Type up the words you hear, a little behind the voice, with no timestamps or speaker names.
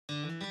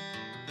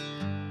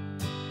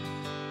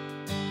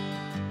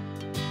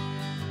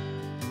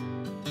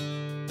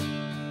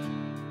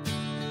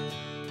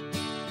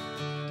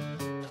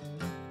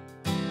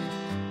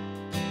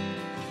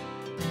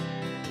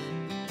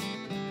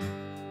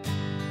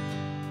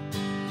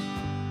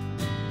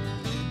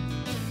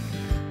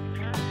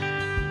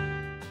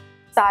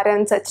सारिਆਂ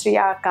ਨੂੰ सत श्री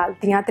अकाल।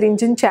 ਦੀਆਂ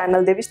ਤ੍ਰਿੰਜਨ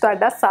चैनल ਦੇ ਵਿੱਚ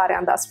ਤੁਹਾਡਾ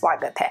ਸਾਰਿਆਂ ਦਾ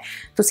ਸਵਾਗਤ ਹੈ।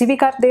 ਤੁਸੀਂ ਵੀ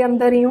ਘਰ ਦੇ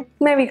ਅੰਦਰ ਹੀ ਹੋ,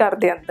 मैं भी घर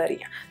ਦੇ ਅੰਦਰ ਹੀ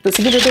ਹਾਂ।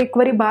 ਤੁਸੀਂ ਵੀ ਜਦੋਂ ਇੱਕ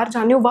ਵਾਰੀ ਬਾਹਰ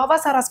ਜਾਂਦੇ ਹੋ ਵਾਵਾ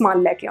ਸਾਰਾ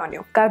ਸਮਾਨ ਲੈ ਕੇ ਆਉਂਦੇ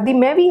ਹੋ, ਘਰ ਦੀ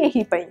ਮੈਂ ਵੀ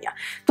ਇਹੀ ਪਈ ਹਾਂ।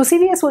 ਤੁਸੀਂ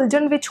ਵੀ ਇਸ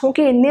ਉਲਝਣ ਵਿੱਚ ਹੋ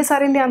ਕਿ ਇੰਨੇ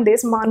ਸਾਰੇ ਲਿਆਂਦੇ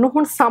ਸਮਾਨ ਨੂੰ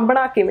ਹੁਣ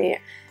ਸਾਂਭਣਾ ਕਿਵੇਂ ਹੈ।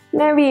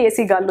 मैं भी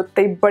इसी गल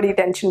उत्ते बड़ी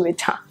टेंशन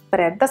विच हाँ।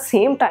 पर एट द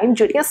सेम टाइम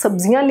जिहड़ियां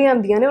सब्जियां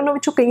लियांदियां ने उन्हां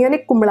विचों कईयां ने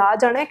कुमला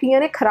जाना है,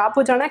 कईयां ने खराब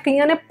हो जाना है,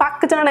 कईयां ने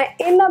पक जाना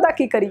है। इन्हां दा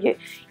की करिए?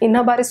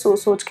 इन्हां बारे सोच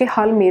सोच के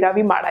हाल मेरा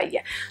भी माड़ा ही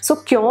है। सो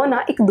क्यों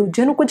ना एक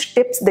दूजे नूं कुछ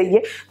टिप्स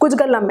दईए। कुछ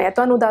गल्लां मैं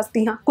तुहानूं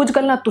दसदी हाँ, कुछ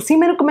गल्लां तुसीं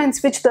मैनूं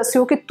कमेंट्स विच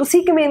दस्सिओ कि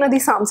तुसीं किवें इन्हां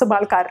दी साਂਭ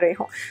संभाल कर रहे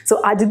हो। सो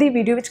अज दी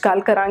वीडियो विच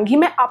गल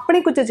करांगी मैं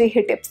अपने कुछ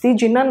अजिहे टिप्स दी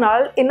जिन्हां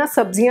नाल इन्हां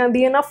सब्जियां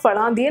दी, इन्हां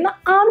फलां दी,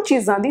 इन्हां आम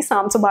चीज़ां दी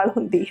साਂਭ संभाल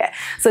हुंदी है।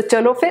 सो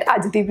चलो फिर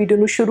अज दी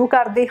वीडियो नूं शुरू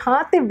करदे हाँ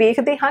ते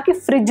वेखदे हाँ कि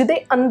फ्रिज दे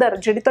अंदर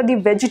जिहड़ी तुहाडी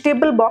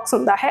वैजिटेबल बॉक्स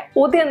हुंदा है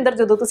उहदे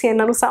अंदर जदों तुसीं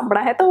इन्हां नूं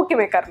साਂਭਣਾ है तो वो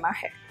किवें करना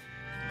है।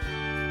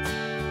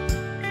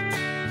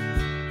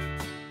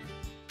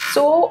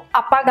 सो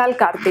आपां गल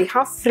करते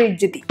हाँ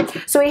फ्रिज की।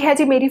 सो यह है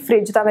जी मेरी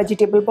फ्रिज का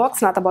वैजिटेबल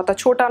बॉक्स, ना तो बहुता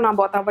छोटा ना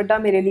बहुता वड्डा,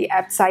 मेरे लिए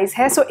ऐप साइज़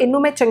है। सो इनू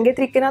मैं चंगे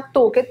तरीके नाल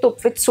धो के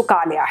धुप विच सुका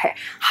लिया है।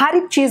 हर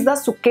एक चीज़ का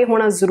सुके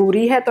होना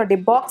जरूरी है तुहाडे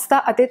बॉक्स का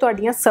अते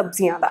तुहाडीआं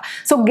सब्जियां का।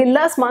 सो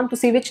गिला समान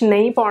तुसीं विच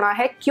नहीं पाउणा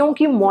है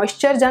क्योंकि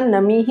मॉइस्चर जां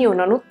नमी ही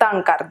उन्हां नूं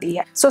तंग करदी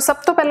है। सो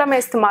सब तो पहला मैं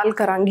इस्तेमाल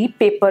करांगी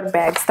पेपर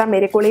बैग्स का।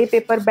 मेरे कोल ये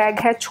पेपर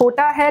बैग है,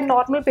 छोटा है,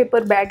 नॉर्मल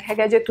पेपर बैग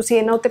है। जे तुसीं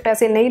इन्हां उत्ते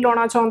पैसे नहीं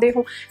लाउणा चाहुंदे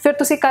हो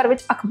फिर तुसीं घर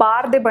विच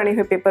अखबार दे बने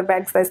हुए पेपर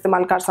बैग्स का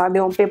इस्तेमाल कर सकते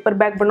हो। पेपर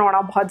बैग बनाना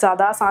बहुत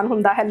ज़्यादा आसान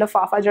होंदा है,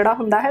 लिफाफा जिहड़ा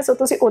होंदा है सो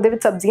तुसीं उहदे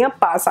विच सब्जियां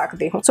पा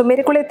सकते हो। सो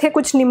मेरे कोल इत्थे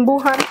कुछ निंबू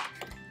हैं,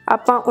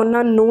 आपां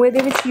उन्हां नूं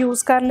इहदे विच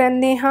यूज़ कर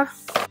लैंदे हां।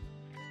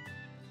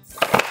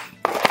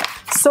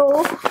 सो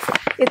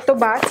इस तो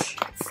बाद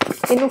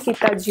इहनूं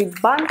कीता जी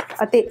बंद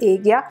अते इह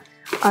गया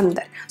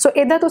अंदर। सो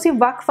इहदा तुसीं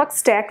वख-वख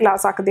स्टैक ला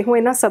सकते हो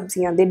इन्हां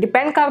सब्जियां दे।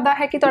 डिपेंड करता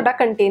है कि तुहाडा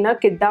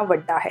कंटेनर किड्डा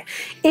वड्डा है।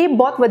 ये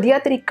बहुत वधिया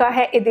तरीका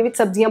है, इहदे विच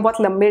सब्जियां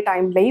बहुत लंबे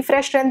टाइम लई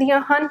फ्रैश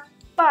रहिंदियां हन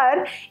पर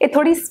ये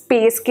थोड़ी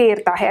स्पेस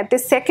घेरता है। तो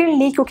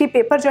सैकेंडली क्योंकि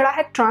पेपर जड़ा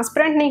है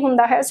ट्रांसपेरेंट नहीं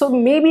होंदा है, सो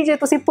मे बी जे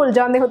तुसीं भुल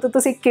जाते हो तो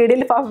तुसीं किहड़े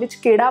लिफाफे विच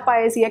किहड़ा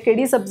पाए सी या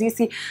किहड़ी सब्जी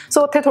सी,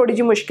 सो उत्थे थोड़ी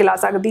जी मुश्किल आ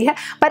सकती है।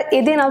 पर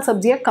इहदे नाल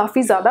सब्जियां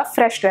काफ़ी ज़्यादा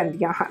फ्रैश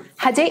रहिंदियां हन।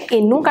 हजे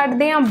इनू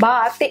कड्डदे हां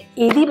बाहर ते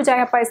इहदी बजाय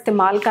आपां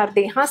इस्तेमाल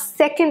करदे हां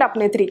सैकेंड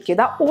अपने तरीके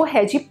दा, वो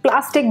है जी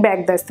प्लास्टिक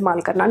बैग का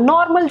इस्तेमाल करना।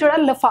 नॉर्मल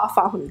जड़ा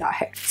लिफाफा हुंदा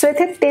है। सो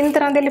इत्थे 3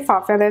 तरह के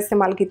लिफाफिਆਂ का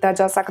इस्तेमाल किया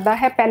जा सकता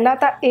है। पहला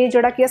तो ये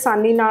जड़ा कि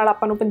आसानी नाल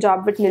आपां नूं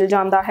पंजाब विच मिल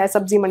जाता है,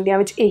 सब्जी मंडियां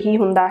विच यही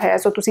हुंदा है।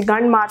 सो तुसीं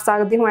गंढ मार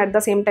सकते हो। एट द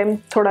सेम टाइम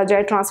थोड़ा जिहा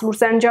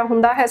ट्रांसलूसेंट जिहा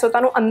हुंदा है, सो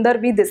तुहानूं अंदर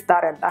भी दिसदा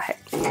रहिंदा है।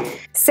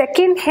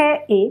 सैकेंड है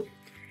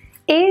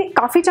ये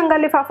काफ़ी चंगा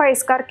लिफाफा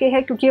इस करके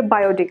है क्योंकि ये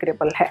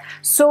बायोडिग्रेडेबल है।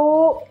 सो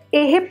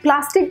ये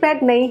प्लास्टिक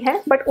बैग नहीं है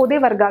बट उहदे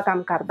वर्गा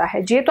काम करता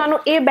है। जे तुहानूं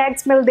ये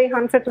बैग्स मिलते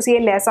हैं फिर तुसीं ये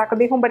लै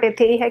सकते हो, बट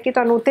इत्थे ये है कि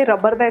तुहानूं उत्ते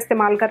रबर का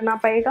इस्तेमाल करना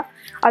पएगा,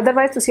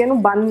 अदरवाइज तुसीं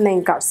इहनूं बंद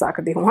नहीं कर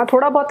सकते हो। हाँ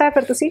थोड़ा बहुत है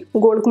फिर तुसीं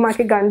गोल घुमा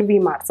के गंढ भी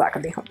मार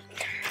सकते हो।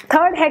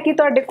 थर्ड है कि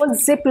तुहाडे कोल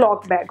जिप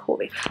लॉक बैग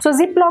होवे। सो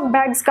जिप लॉक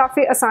बैग्स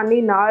काफ़ी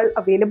आसानी नाल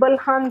अवेलेबल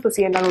हैं,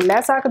 तुसीं इन्हां नूं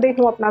लै सकते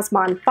हो। अपना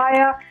समान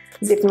पाया,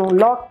 जिप नूं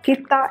लॉक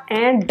किया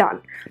एंड डन।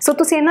 सो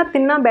तुसीं इन्हां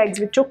तिन्नां बैग्स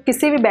विचों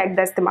किसी भी बैग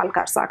का इस्तेमाल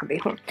कर सकते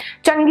हो।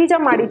 चंगी जां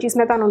माड़ी चीज़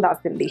मैं तुहानूं दस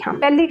दिंदी हाँ।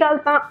 पहली गल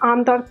तां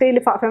आम तौर पर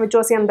लिफाफिਆਂ विचों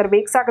असीं अंदर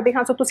वेख सकते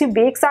हाँ, सो तुसीं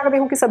वेख सकते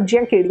हो कि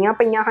सब्जियां किहड़ियां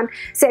पईयां हन।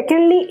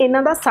 सैकेंडली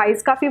इन्हां दा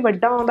साइज़ काफ़ी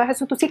वड्डा आउंदा है,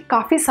 सो तुसीं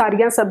काफ़ी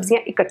सारियां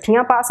सब्जियां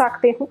इकट्ठियां पा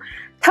सकते हो।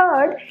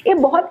 थर्ड ये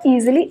बहुत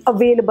ईजिली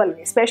अवेलेबल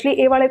ने, स्पैशली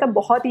ये वाले तो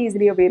बहुत ही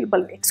ईजिली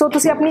अवेलेबल ने। सो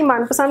तुसीं अपनी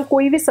मनपसंद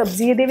कोई भी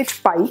सब्जी इहदे विच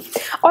पाई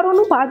और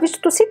उन्होंने बाद विच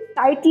तुसीं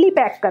टाइटली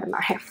पैक करना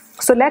है।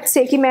 सो लैट्स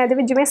से कि मैं इहदे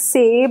विच जिवें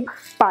सेब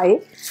पाए,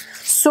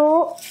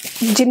 सो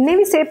जिन्ने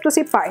भी सेब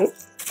तुसीं पाए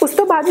उस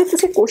तो बाद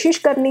तुसीं कोशिश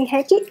करनी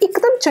है कि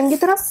एकदम चंगी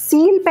तरह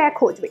सील पैक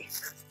हो जाए,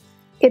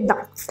 इदा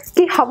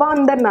कि हवा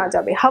अंदर ना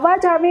जाए। हवा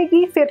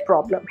जाएगी फिर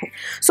प्रॉब्लम है।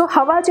 सो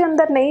हवा जो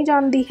अंदर नहीं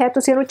जाती है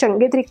तुसीं इहनूं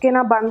चंगे तरीके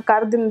नाल बंद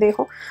कर दिंदे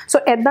हो। सो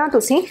इदा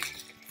तुसीं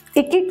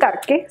एक एक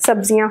करके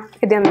सब्जियां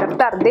इहदे अंदर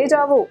धरदे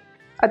जावो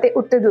अते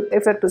उत्ते दे उत्ते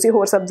फिर तुसीं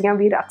होर सब्जियां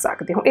भी रख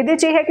सकते हो। इहदे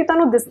च यह है कि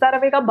तुहानूं दिसदा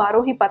रहेगा,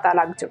 बाहरों ही पता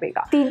लग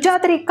जाएगा। तीजा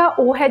तरीका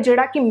वो है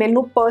जिहड़ा कि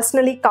मैनूं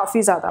पर्सनली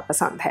काफ़ी ज़्यादा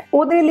पसंद है।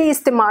 उहदे लई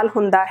इस्तेमाल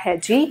हुंदा है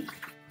जी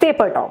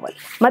पेपर टॉवल।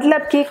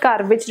 मतलब कि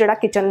घर में जो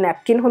किचन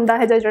नैपकिन होंदा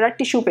है जो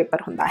टिशू पेपर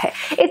होंदा है,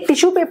 ये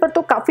टिशू पेपर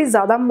तो काफ़ी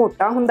ज़्यादा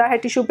मोटा होंदा है।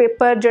 टिशू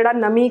पेपर जो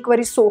नमी एक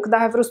बार सोखता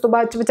है फिर उस तो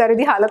बाद बेचारे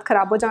की हालत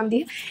खराब हो जाती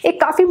है। ये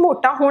काफ़ी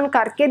मोटा होने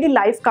करके दी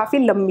लाइफ काफ़ी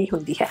लंबी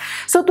होंदी है।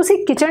 सो तुसी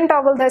किचन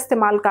टॉवल का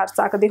इस्तेमाल कर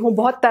सकते हो।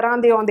 बहुत तरह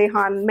के आउंदे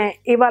हन, मैं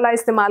ये वाला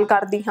इस्तेमाल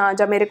करती हाँ,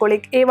 ਜਾਂ मेरे को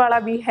एक ये वाला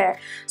भी है।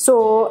 सो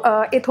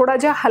ये थोड़ा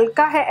जिहा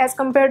हल्का है एज़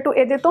कंपेयर टू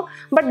ये तो,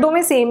 बट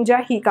दोवें सेम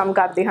जिहा ही काम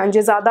करते हैं।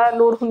 जो ज़्यादा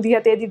लोड़ होंदी है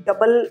तो ये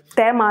डबल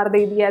तय मार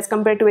देती है एज़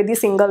कंपेयर टू यदि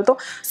सिंगल तो।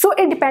 सो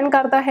ये डिपेंड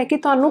करता है कि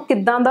तुहानूं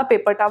किद्दां दा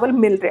पेपर टॉवल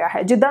मिल रहा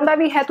है। जिद्दां दा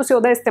भी है तुसीं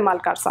उहदा इस्तेमाल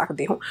कर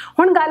सकते हो।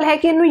 हुण गल है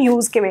कि इहनूं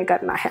यूज़ किवें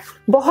करना है,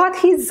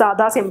 बहुत ही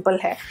ज़्यादा सिंपल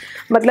है।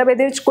 मतलब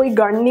इहदे विच कोई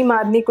गंढ नहीं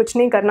मारनी, कुछ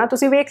नहीं करना।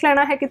 तुसीं वेख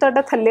लेना है कि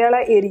तुहाडा थल्ले वाला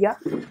एरिया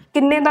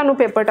किन्ने तुहानूं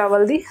पेपर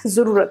टॉवल की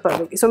जरूरत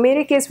पवेगी। सो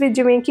मेरे केस विच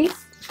जिवें कि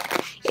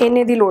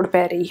इन्ने दी लोड़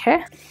पै रही है।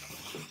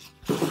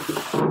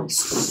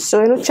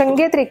 सो इनू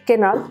चंगे तरीके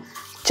नाल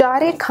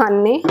चारे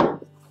खाने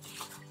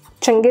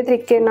चंगे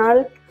तरीके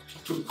नाल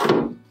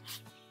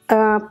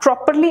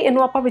प्रॉपरली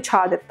इनू आपां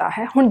विछा दिता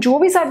है। हुण जो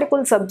भी साडे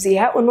कोल सब्जी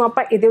है उन्होंने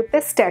आपां इहदे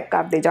उत्ते स्टैक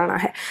करते जाना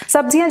है।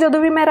 सब्जियां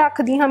जदों भी मैं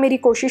रखदी हाँ मेरी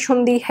कोशिश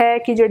हुंदी है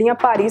कि जिहड़ियां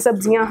भारी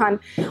सब्जियां हन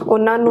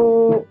उन्हां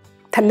नूं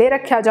थल्ले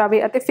रखा जाए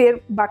और फिर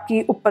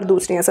बाकी उपर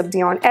दूसरिया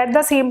सब्जियां आउण। एट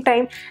द सेम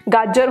टाइम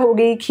गाजर हो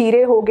गई,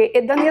 खीरे हो गए,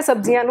 इदां दी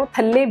सब्जियां नूं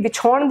थल्ले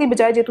विछाउण दी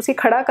बजाय जे तुसीं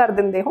खड़ा कर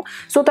दिंदे हो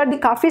सो तुहाडी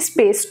काफ़ी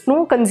स्पेस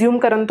नूं कंज्यूम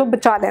करन तो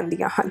बचा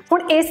लैंदियां हन।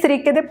 हुण इस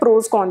तरीके दे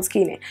प्रोज कॉन्स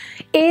की ने।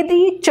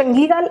 इहदी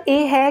चंगी गल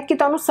इह है कि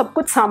तुहानूं सब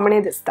कुछ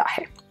सामने दिसदा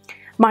है।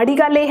 माड़ी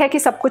गल यह है कि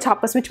सब कुछ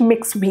आपस में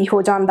मिक्स भी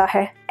हो जाता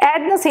है।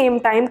 एट द सेम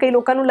टाइम कई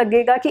लोगों को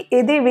लगेगा कि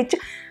ये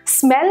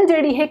स्मैल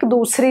जी है एक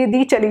दूसरे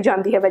की चली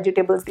जाती है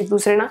वेजिटेबल्स की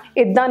दूसरे ना,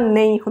 इदा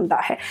नहीं होंदा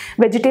है।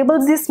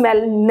 वेजिटेबल्स की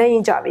स्मैल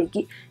नहीं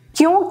जाएगी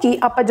क्योंकि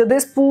आप जो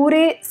इस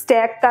पूरे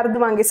स्टैक कर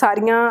देवांगे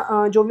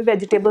सारिया जो भी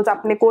वेजिटेबल्स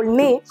अपने कोल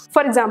ने,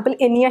 फॉर एग्जाम्पल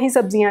इन्नियां ही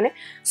सब्जियां ने,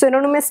 सो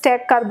इन्होंने मैं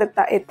स्टैक कर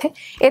दिता इत्थे।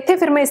 इत्थे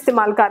फिर मैं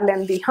इस्तेमाल कर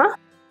लैंदी हाँ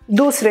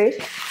दूसरे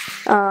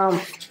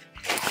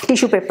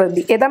टिशू पेपर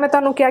दी। इहदा मैं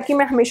तुहानूं कहा कि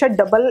मैं हमेशा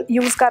डबल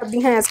यूज़ करती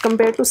हाँ एज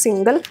कंपेयर टू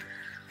सिंगल।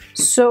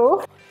 सो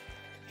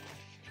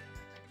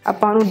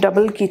आपां नूं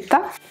डबल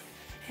कीता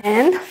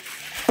एंड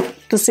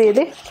तुसीं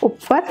इहदे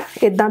उपर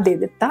इदां दे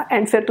दिता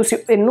एंड फिर तुसीं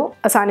इहनूं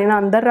आसानी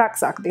नाल अंदर रख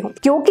सकते हो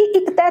क्योंकि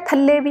एक तह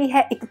थल्ले भी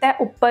है एक तह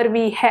उपर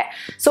भी है।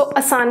 सो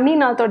आसानी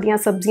नाल तुहाडीआं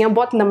सब्जियां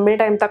बहुत लंबे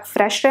टाइम तक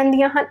फ्रैश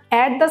रहिंदियां हन।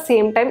 एट द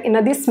सेम टाइम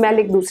इन्हां दी स्मैल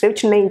एक दूसरे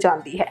विच नहीं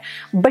जाती है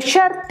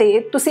बशर्ते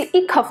तुसीं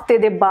एक हफ्ते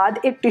दे बाद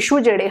एक टिशू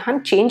जिहड़े हन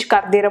चेंज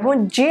करते रहो।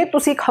 जे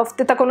तुसीं एक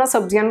हफ्ते तक उन्हां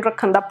सब्जियां नूं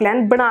रखण दा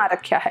प्लान बना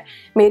रखिया है,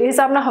 मेरे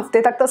हिसाब नाल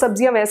हफ्ते तक तो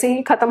सब्जियां वैसे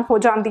ही खत्म हो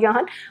जांदियां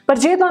हन, पर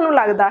जे तुहानूं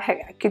लगदा है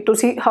कि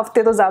तुसीं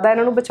हफ्ते तो ज़्यादा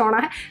इन्हां नूं बचाउणा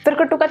है फिर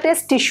घट्टो घट्ट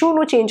इस टिशू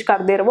नूं चेंज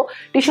करते रहो।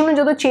 टिशू नूं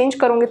जदों चेंज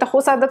करोगे तो हो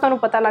सकता तुहानूं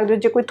पता लग जाए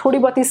जो कोई थोड़ी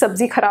बहुती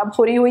सब्जी खराब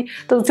हो रही हुई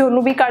तो तुसीं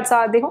उहनूं भी कट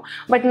सकते हो,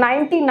 बट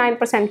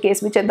 99%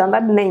 केस विच इदां दा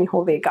नहीं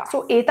होवेगा।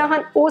 सो ये तां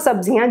हन वो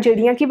सब्जियां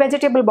जिहड़ियां कि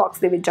वेजिटेबल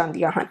बॉक्स दे विच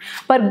जांदियां हन,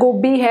 पर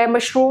गोभी है,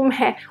 मशरूम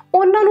है,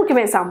 उन्हां नूं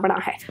किवें साਂਭਣਾ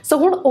है। सो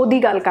हुण ओहदी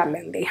गल कर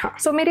लैंदे हाँ।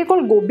 सो मेरे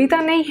कोल गोभी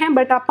तां नहीं है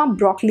बट आपां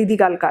ब्रोकली दी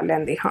गल कर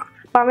लैंदे हाँ।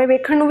 भावें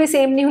वेखण नूं भी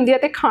सेम नहीं हुंदी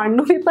ते खाण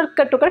नूं भी, पर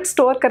घट्टो घट्ट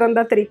स्टोर करन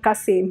दा तरीका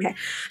सेम है।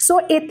 सो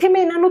इत्थे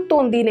मैं इन्हां नूं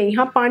धोंदी नहीं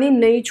हाँ, पानी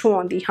नहीं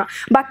छुआउंदी हाँ।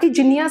 बाकी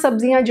जिन्नियां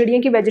सब्जियां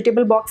जिहड़ियां कि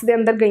वेजिटेबल बॉक्स दे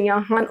अंदर गईयां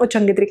हन वो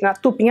चंगे तरीके नाल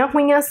धुपियां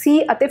होईयां सी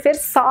अते फिर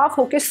साफ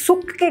होके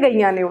सुक के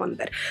गईयां ने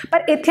अंदर,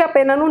 पर इत्थे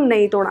आपां इन्हां नूं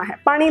नहीं धोना है।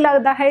 पानी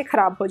लगदा है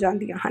खराब हो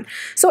जांदियां हन।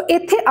 सो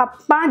इत्थे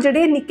आपां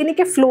जिहड़े निक्के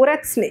निक्के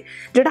फ्लोरेट्स ने,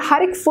 जिहड़ा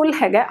हर एक फुल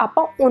हैगा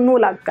आपां ओनू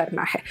अलग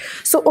करना है।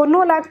 सो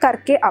ओनू अलग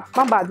करके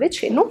आपां बाद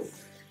विच इहनूं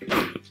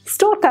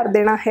स्टोर कर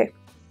देना है।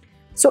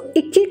 सो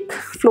एक एक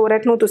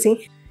फ्लोरेट नूं तुसीं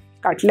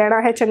कट लेना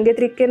है चंगे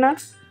तरीके नाल।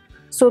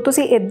 सो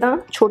तुसीं इदां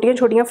छोटियां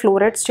छोटियां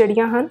फ्लोरेट्स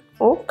जिहड़ियां हन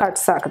वो कट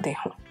सकते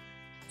हो।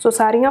 सो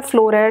सारियां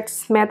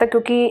फ्लोरेट्स मैं तो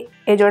क्योंकि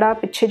ये जोड़ा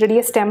पिछे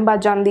जी स्टैम बच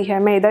जाती है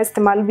मैं इसका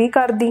इस्तेमाल भी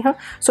करती हाँ,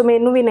 सो मैं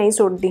इनू भी नहीं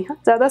सुटती हाँ।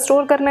 ज़्यादा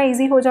स्टोर करना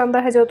ईजी हो जाता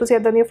है जो तुसीं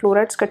इदां दी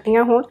फ्लोरेट्स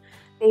कट्टियां होण।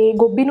 ते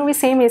गोभी नू भी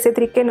सेम इस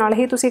तरीके नाल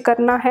ही तुसीं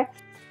करना है।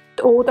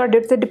 तो वो तुहाडे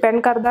ते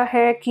डिपेंड करता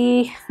है कि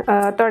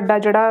तुहाडा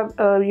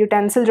जिहड़ा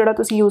यूटेंसिल जिहड़ा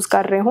तुसीं यूज़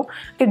कर रहे हो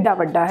किड्डा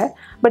वड्डा है,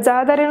 बट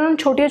ज़्यादातर इन्हां नूं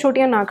छोटियां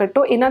छोटियां ना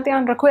कट्टो। इन्हां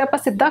ध्यान रखो आपां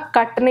सीधा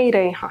कट नहीं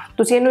रहे हाँ।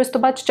 तुसीं इहनूं इस तो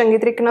बाद चंगे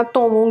तरीके नाल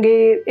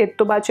धोवोगे, इस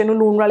तो बाद इहनूं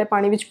लूण वाले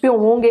पानी विच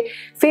भिओवोगे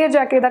फिर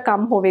जाके इहदा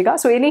काम होवेगा।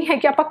 सो ये नहीं है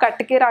कि आपां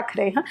कट के रख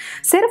रहे हाँ,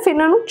 सिर्फ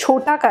इन्हां नूं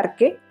छोटा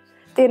करके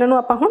ते इन्हां नूं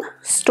आपां हुण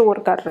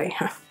स्टोर कर रहे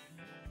हाँ।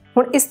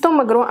 हुण इस तो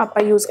मगरों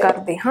आपां यूज़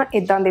करते हाँ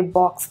इदां दे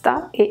बॉक्स दा।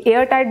 ये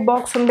एयर टाइट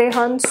बॉक्स हुंदे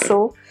हन। सो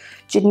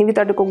जिन्नी भी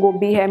तुहाडे कोल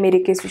गोभी है, मेरे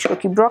केस विच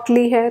क्योंकि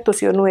ब्रोकली है,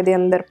 तुसीं उहनूं इहदे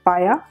अंदर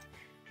पाया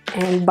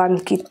एंड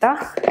बंद कीता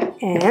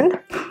एंड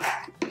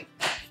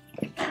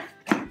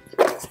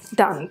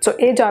डन। सो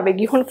ये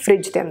जाएगी हुण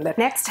फ्रिज के अंदर।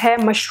 नैक्सट है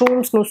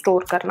मशरूम्स नूं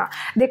स्टोर करना।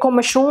 देखो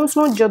मशरूम्स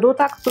नूं जदों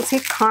तक तुसीं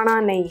खाना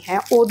नहीं है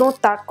उदों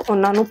तक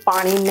उन्हां नूं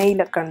पानी नहीं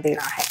लगन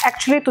देना है।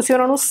 एक्चुअली तुसीं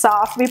उन्हां नूं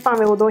साफ भी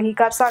भावें उदों ही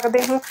कर सकते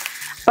हो,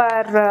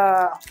 पर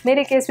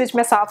मेरे केस विच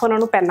मैं साफ उन्हां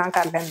नूं पहलां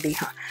कर लैंदी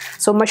हाँ।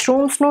 सो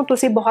मशरूम्स नूं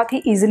तुसीं बहुत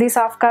ही ईजिली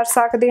साफ कर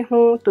सकते हो।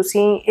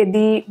 तुसीं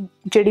इहदी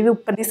जिहड़ी भी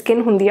उपर दी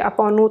स्किन हुंदी है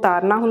आपां उहनूं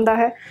उतारना हुंदा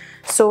है।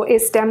 सो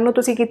इस स्टैम नूं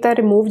तुसीं कीता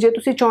रिमूव। जे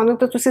तुसीं चाहुंदे हो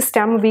तो तुसीं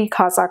स्टैम भी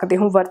खा सकते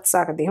हो, वरत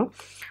सकते हो।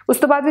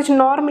 उस तो बाद विच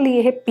नॉर्मली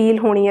यह पील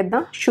होनी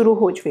इदां शुरू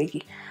हो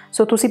जाएगी।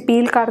 सो तुसीं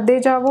पील करते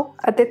जावो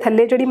अते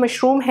थल्ले जिहड़ी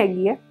मशरूम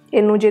हैगी है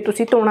इनू जे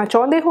तुसीं धोना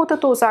चाहुंदे हो तो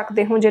धो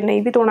सकते हो, जे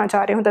नहीं भी धोना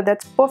चाह रहे हो तो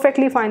दैट्स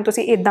परफेक्टली फाइन।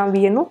 तुसीं इदां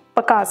भी इनू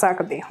पका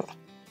सकते हो।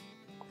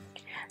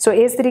 सो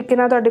इस तरीके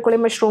नाल तुहाडे कोले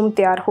मशरूम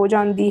तैयार हो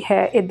जाती है।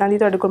 इदां दी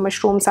तुहाडे कोल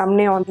मशरूम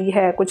सामने आउंदी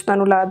है, कुछ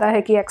तुहानूं लगदा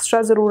है कि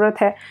एक्सट्रा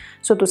ज़रूरत है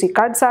सो तुसीं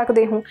कढ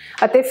सकदे हो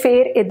अते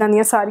फिर इदां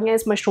दीयां सारीआं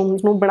इस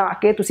मशरूम्स नूं बना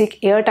के तुसीं एक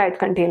एयर टाइट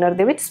कंटेनर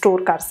दे विच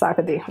स्टोर कर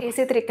सकदे हो।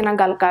 इसे तरीके नाल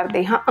गल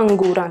करदे हां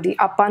अंगूरां दी।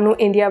 आपां नूं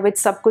इंडिया विच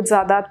सब कुछ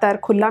ज़्यादातर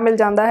खुला मिल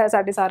जाता है,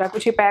 साडे सारा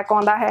कुछ ही पैक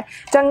आउंदा है,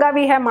 चंगा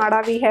भी है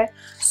माड़ा भी है।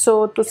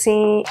 सो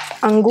तुसीं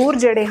अंगूर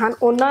जिहड़े हन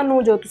उन्हां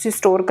नूं जो तुसीं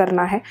स्टोर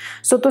करना है,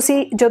 सो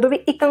तुसीं जदों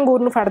भी एक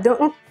अंगूर नूं फड़दे हो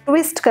उहनूं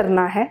ट्विस्ट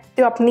करना है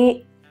ते अपनी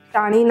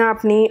टाणी ना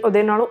अपनी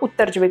उहदे नालों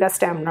उतर जाएगा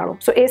स्टैम नालों।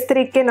 सो इस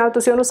तरीके नाल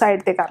तुसीं उहनूं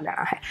साइड ते कर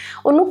लेना है,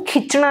 उहनूं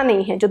खिंचना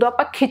नहीं है। जदों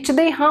आपां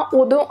खिंचदे हां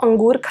उदों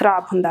अंगूर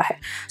खराब हुंदा है।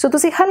 सो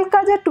तुसीं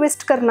हल्का जिहा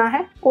ट्विस्ट करना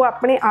है, वो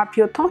अपने आप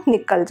ही उत्थों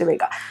निकल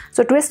जाएगा।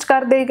 सो ट्विस्ट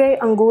करदे गए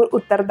अंगूर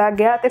उतरदा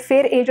गया ते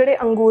फिर ये जिहड़े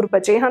अंगूर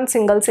बचे हन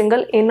सिंगल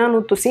सिंगल इन्हां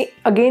नूं तुसीं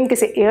अगेन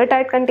किसी एयर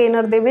टाइट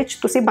कंटेनर दे विच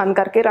तुसीं बंद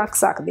करके रख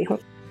सकदे हो।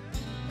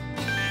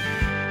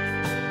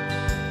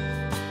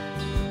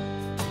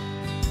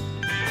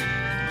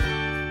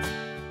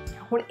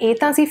 हुण ये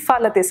तां सी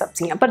फल अते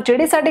सब्जियां, पर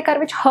जिहड़े साडे घर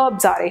विच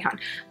हर्ब्स आ रहे हैं,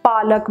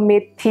 पालक,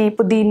 मेथी,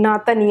 पुदीना,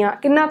 धनिया,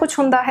 कितना कुछ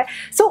हुंदा है।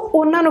 सो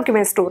उन्हां नूं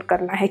किवें स्टोर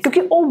करना है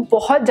क्योंकि वो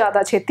बहुत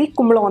ज़्यादा छेती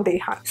कुमलाउंदे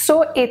हन।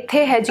 सो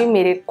इत्थे है जी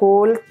मेरे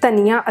कोल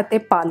धनिया अते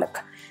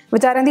पालक।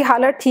 विचारियां दी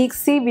हालत ठीक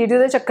सी, वीडियो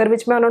के चक्कर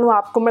विच मैं उन्होंने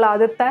आपको मिला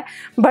दिता है,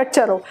 बट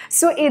चलो।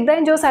 सो इदां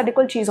ही जो साडे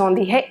कोल चीज़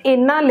आउंदी है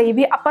इन्हां लई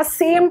भी आपां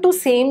सेम टू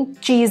सेम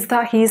चीज़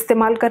का ही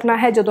इस्तेमाल करना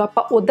है। जदों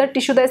आपां उधर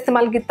टिशू का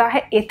इस्तेमाल किया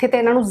है, इत्थे ते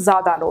इन्हां नूं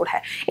ज़्यादा लोड़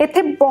है।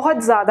 इत्थे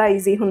बहुत ज़्यादा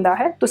ईजी हुंदा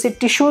है। तुसीं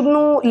टिशू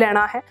नूं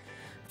लैना है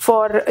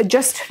फॉर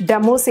जस्ट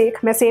डेमो सेक।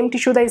 मैं सेम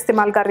टिशू का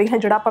इस्तेमाल कर रही हाँ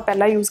जिहड़ा आपां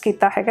पहला यूज़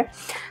किया है।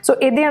 सो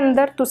इहदे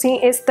अंदर तुसीं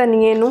इस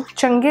धनिए नूं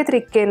चंगे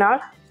तरीके नाल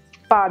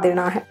पा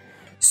देना है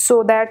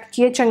सो दैट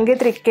कि ये चंगे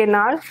तरीके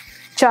नाल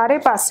चारे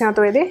पासियां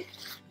तो ये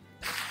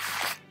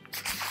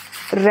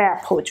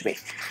रैप हो जाए।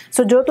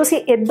 सो जो तुसी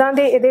इदां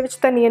दे इहदे विच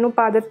धनिए नूं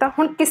पा दिता,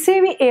 हुण किसी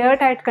भी एयर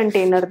टाइट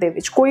कंटेनर दे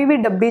विच कोई भी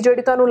डब्बी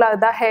जिहड़ी तुहानूं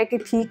लगदा है कि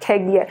ठीक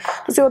हैगी है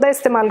तुसी उहदा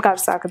इस्तेमाल कर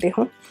सकदे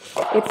हो।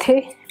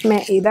 इत्थे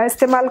मैं इहदा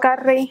इस्तेमाल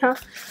कर रही हाँ।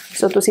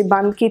 सो तुसी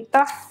बंद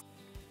कीता,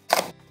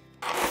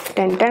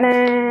 टन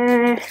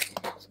टन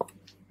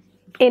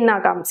इन्ना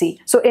काम सी।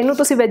 सो इनू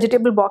तुसी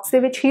वैजिटेबल बॉक्स दे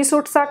विच ही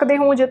सुट सकते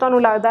हो जो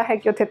तुहानूं लगदा है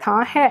कि उत्थे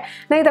थां है,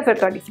 नहीं तो फिर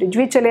तुहाडी फ्रिज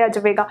भी चलिया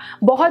जाएगा।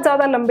 बहुत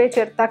ज़्यादा लंबे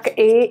चिर तक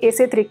ये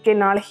इसे तरीके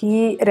नाल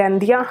ही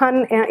रहिंदियां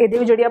हन। इहदे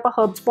विच जिहड़ी आपां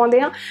हर्ब्स पाउंदे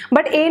हां,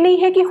 बट ये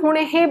नहीं है कि हुण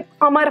ये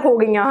अमर हो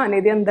गईयां हन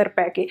इहदे अंदर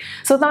पै के।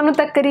 सो तुहानूं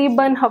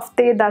तकरीबन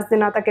हफ्ते 10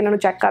 दिनों तक इन्हां नूं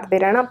चैक करते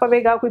रहना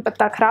पवेगा, कोई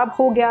पत्ता खराब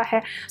हो गया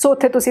है। सो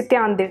उत्थे तुसी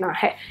ध्यान देना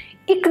है।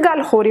 एक गल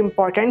होर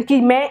इंपॉर्टेंट कि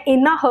मैं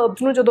इन्हां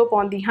हर्ब्स नूं जदों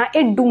पाउंदी हाँ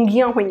ये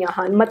डूंगियां होईयां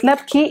हन, मतलब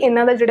कि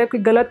इन्हां दा जिहड़ा कोई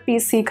गलत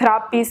पीस सी,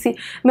 खराब पीस सी,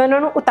 मैं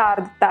उन्हां नूं उतार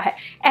दिता है।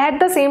 एट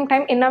द सेम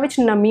टाइम इन्हां विच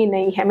नमी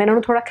नहीं है, मैं इन्हां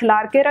नूं थोड़ा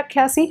खिलार के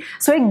रखिया सी।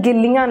 सो ये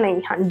गिल्लियां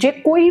नहीं हन। जे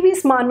कोई भी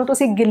समान नूं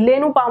तुसीं गिल्ले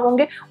नूं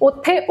पावोगे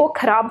उत्थे वो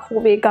खराब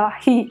होवेगा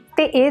ही।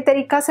 ते ये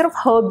तरीका सिर्फ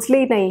हर्ब्स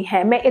लिए नहीं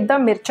है, मैं इदां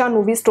मिर्चां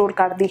नूं भी स्टोर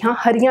करदी हाँ,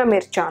 हरियां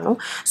मिर्चां नूं।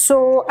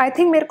 सो आई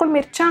थिंक मेरे कोल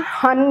मिर्चां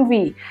हन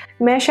भी,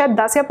 मैं शायद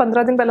 10 या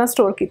 15 दिन पहलां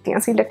स्टोर कीतियां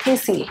सी, लकी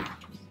सी।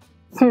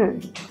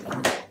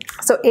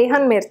 सो ये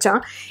हन मिर्चां।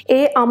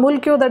 ये अमूल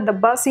घ्यो का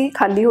डब्बा सी,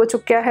 खाली हो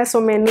चुका है। सो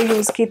मैंने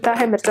यूज़ किया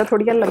है। मिर्चां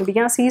थोड़ियां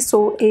लंबियां सी,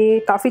 सो ये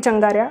काफ़ी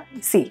चंगा रहा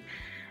सी।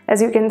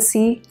 As you can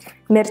see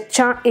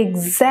मिर्चां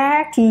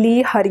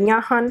exactly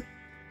हरियां हन,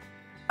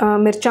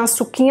 मिर्चां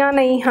सुक्कियां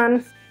नहीं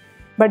हन।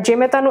 बट जे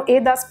मैं तुहानूं ये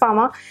दस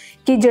पावां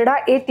कि जिहड़ा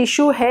ये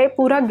टिशू है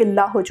पूरा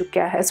गिला हो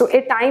चुका है। सो ये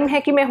टाइम है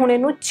कि मैं हुण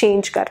इहनूं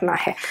चेंज करना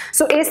है।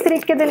 सो इस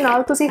तरीके दे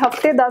नाल तुसीं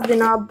हफ्ते 10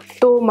 दिनां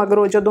तो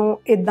मगरों जदों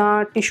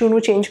इदां टिशू नूं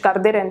चेंज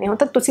करते रहने हो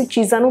तो तुसीं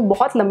चीज़ां नूं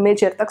बहुत लंबे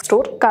चिर तक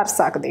स्टोर कर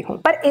सकते हो।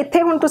 पर इत्थे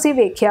हुण तुसीं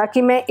वेखिया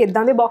कि मैं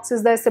इदां दे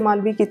बॉक्सिस का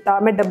इस्तेमाल भी किया,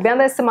 मैं डब्बियां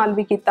का इस्तेमाल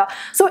भी किया।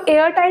 सो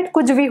एयर टाइट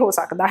कुछ भी हो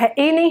सकता है।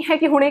 ये नहीं है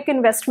कि हुण एक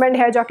इन्वेस्टमेंट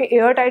है जाके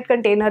एयर टाइट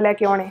कंटेनर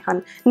लैके आने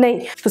हैं, नहीं।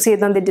 तुसीं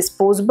इदां दे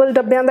डिस्पोजेबल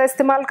डब्बियां का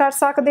इस्तेमाल कर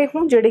सकते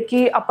हो जिहड़े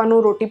कि आपां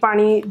नूं रोटी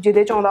पानी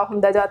जिहदे च आउंदा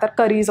हुंदा, ज़्यादातर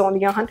करीज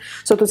आउंदियां हन।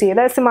 सो तुसीं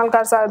इहदा इस्तेमाल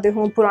कर सकते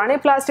हो। पुराने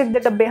प्लास्टिक के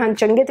डब्बे हैं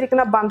चंगे तरीके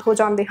नाल बंद हो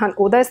जाते हैं,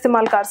 उहदा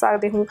इस्तेमाल कर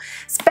सकते हो।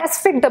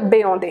 स्पैसिफिक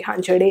डब्बे आउंदे हैं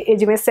जिहड़े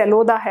जिवें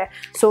सैलो दा है,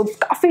 सो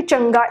काफ़ी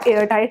चंगा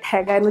एयर टाइट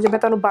हैगा। इहनूं जे मैं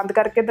तुहानूं बंद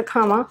करके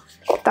दिखावां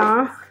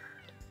तां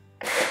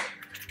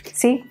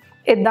सी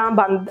इदां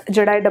बंद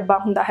जिहड़ा डब्बा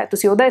हुंदा है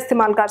तुसीं उहदा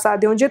इस्तेमाल कर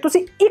सकते हो। जे तुसीं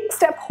एक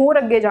स्टैप होर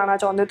अगे जाना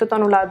चाहुंदे हो तो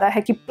तुहानूं लगदा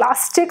है कि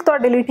प्लास्टिक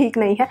तुहाडे लई ठीक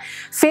नहीं है,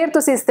 फिर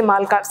तुसीं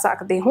इस्तेमाल कर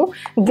सकते हो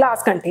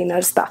ग्लास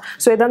कंटेनर्स का।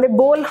 सो इदां दे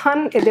बोल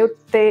हन, इहदे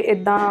उत्ते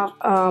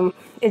इदां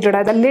जिहड़ा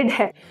इहदा लिड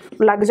है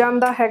लग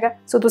जांदा हैगा।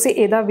 सो तुसीं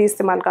इहदा भी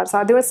इस्तेमाल कर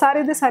सकते हो।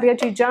 सारे दे सारियां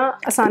चीज़ां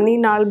आसानी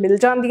नाल मिल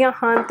जांदियां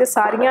हन ते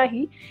सारियां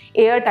ही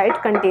एयर टाइट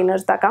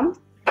कंटेनर्स का काम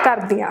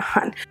करदियां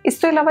हन।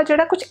 इस तो इलावा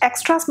जिहड़ा कुछ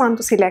एक्सट्रा समान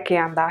तुसीं लैके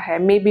आंदा है,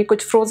 मे बी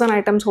कुछ फ्रोजन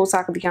आइटम्स हो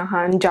सकदियां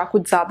हन जां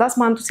कुछ ज़्यादा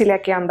समान तुसीं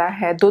लैके आंदा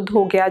है, दुध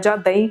हो गया जां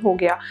दही हो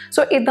गया।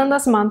 सो इदां दा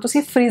समान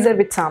तुसीं फ्रीज़र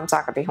विच साम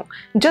सकदे हो।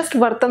 जस्ट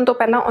वरतन तो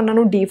पहलां उन्हां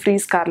नूं डीप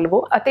फ्रीज़ कर लवो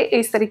अते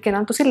इस तरीके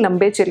नाल तुसीं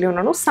लंबे चिर लई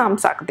उन्हां नूं साम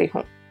सकदे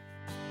हो।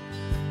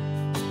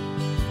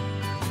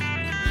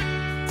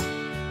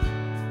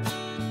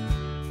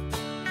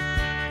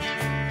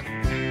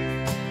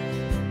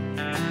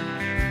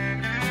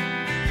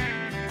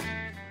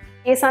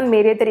 ਇਹ ਸਨ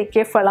ਮੇਰੇ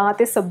ਤਰੀਕੇ ਫਲਾਂ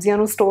ਅਤੇ ਸਬਜ਼ੀਆਂ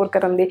ਨੂੰ ਸਟੋਰ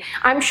ਕਰਨ ਦੇ।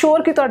 ਆਈ ਐਮ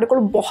ਸ਼ੋਰ ਕਿ ਤੁਹਾਡੇ ਕੋਲ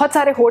ਬਹੁਤ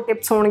ਸਾਰੇ ਹੋਰ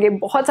ਟਿਪਸ ਹੋਣਗੇ,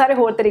 ਬਹੁਤ ਸਾਰੇ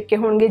ਹੋਰ ਤਰੀਕੇ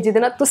ਹੋਣਗੇ ਜਿਹਦੇ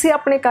ਨਾਲ ਤੁਸੀਂ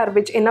ਆਪਣੇ ਘਰ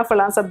ਵਿੱਚ ਇਹਨਾਂ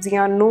ਫਲਾਂ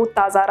ਸਬਜ਼ੀਆਂ ਨੂੰ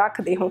ਤਾਜ਼ਾ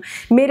ਰੱਖਦੇ ਹੋ।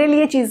 ਮੇਰੇ ਲਈ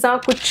ਇਹ ਚੀਜ਼ਾਂ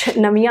ਕੁਛ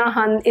ਨਵੀਆਂ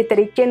ਹਨ, ਇਹ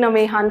ਤਰੀਕੇ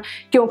ਨਵੇਂ ਹਨ,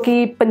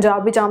 ਕਿਉਂਕਿ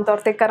ਪੰਜਾਬ ਵਿੱਚ ਆਮ ਤੌਰ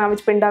 'ਤੇ ਘਰਾਂ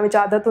ਵਿੱਚ ਪਿੰਡਾਂ ਵਿੱਚ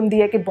ਆਦਤ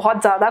ਹੁੰਦੀ ਹੈ ਕਿ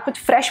ਬਹੁਤ ਜ਼ਿਆਦਾ ਕੁਝ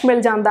ਫਰੈਸ਼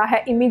ਮਿਲ ਜਾਂਦਾ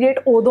ਹੈ, ਇਮੀਡੀਏਟ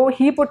ਉਦੋਂ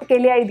ਹੀ ਪੁੱਟ ਕੇ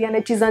ਲਿਆਈ ਦੀਆਂ ਨੇ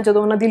ਚੀਜ਼ਾਂ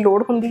ਜਦੋਂ ਉਹਨਾਂ ਦੀ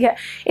ਲੋੜ ਹੁੰਦੀ ਹੈ।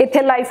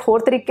 ਇੱਥੇ ਲਾਈਫ ਹੋਰ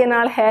ਤਰੀਕੇ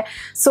ਨਾਲ ਹੈ।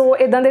 ਸੋ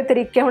ਇਦਾਂ ਦੇ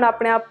ਤਰੀਕੇ ਹੁਣ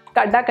ਆਪਣੇ ਆਪ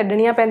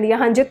ਕੱਢਣੀਆਂ ਪੈਂਦੀਆਂ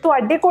ਹਨ। ਜੇ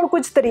ਤੁਹਾਡੇ ਕੋਲ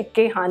ਕੁਝ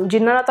ਤਰੀਕੇ ਹਨ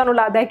ਜਿਨ੍ਹਾਂ ਨਾਲ ਤੁਹਾਨੂੰ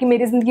ਲੱਗਦਾ ਹੈ ਕਿ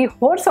ਮੇਰੀ ਜ਼ਿੰਦਗੀ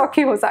ਹੋਰ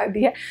ਸੌਖੀ ਹੋ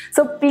ਸਕਦੀ ਹੈ,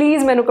 ਸੋ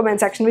ਪਲੀਜ਼ ਮੈਨੂੰ ਕਮੈਂਟ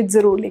ਸੈਕਸ਼ਨ ਵਿੱਚ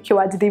ਜ਼ਰੂਰ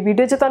ਲਿਖਿਓ। ਅੱਜ ਦੀ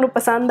ਵੀਡੀਓ ਜੇ ਤੁਹਾਨੂੰ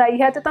ਪਸੰਦ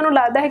ਆਈ ਹੈ ਤੇ ਤੁਹਾਨੂੰ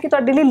ਲੱਗਦਾ ਹੈ ਕਿ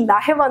ਤੁਹਾਡੇ ਲਈ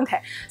ਲਾਹੇਵੰਦ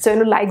ਹੈ, ਸੋ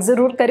ਇਹਨੂੰ ਲਾਈਕ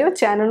ਜ਼ਰੂਰ ਕਰਿਓ,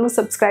 ਚੈਨਲ ਨੂੰ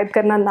ਸਬਸਕ੍ਰਾਈਬ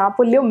ਕਰਨਾ ਨਾ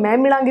ਭੁੱਲਿਓ। ਮੈਂ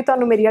ਮਿਲਾਂਗੀ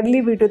ਤੁਹਾਨੂੰ ਮੇਰੀ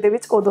ਅਗਲੀ ਵੀਡੀਓ ਦੇ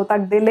ਵਿੱਚ, ਉਦੋਂ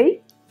ਤੱਕ ਦੇ ਲਈ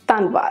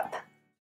ਧੰਨਵਾਦ।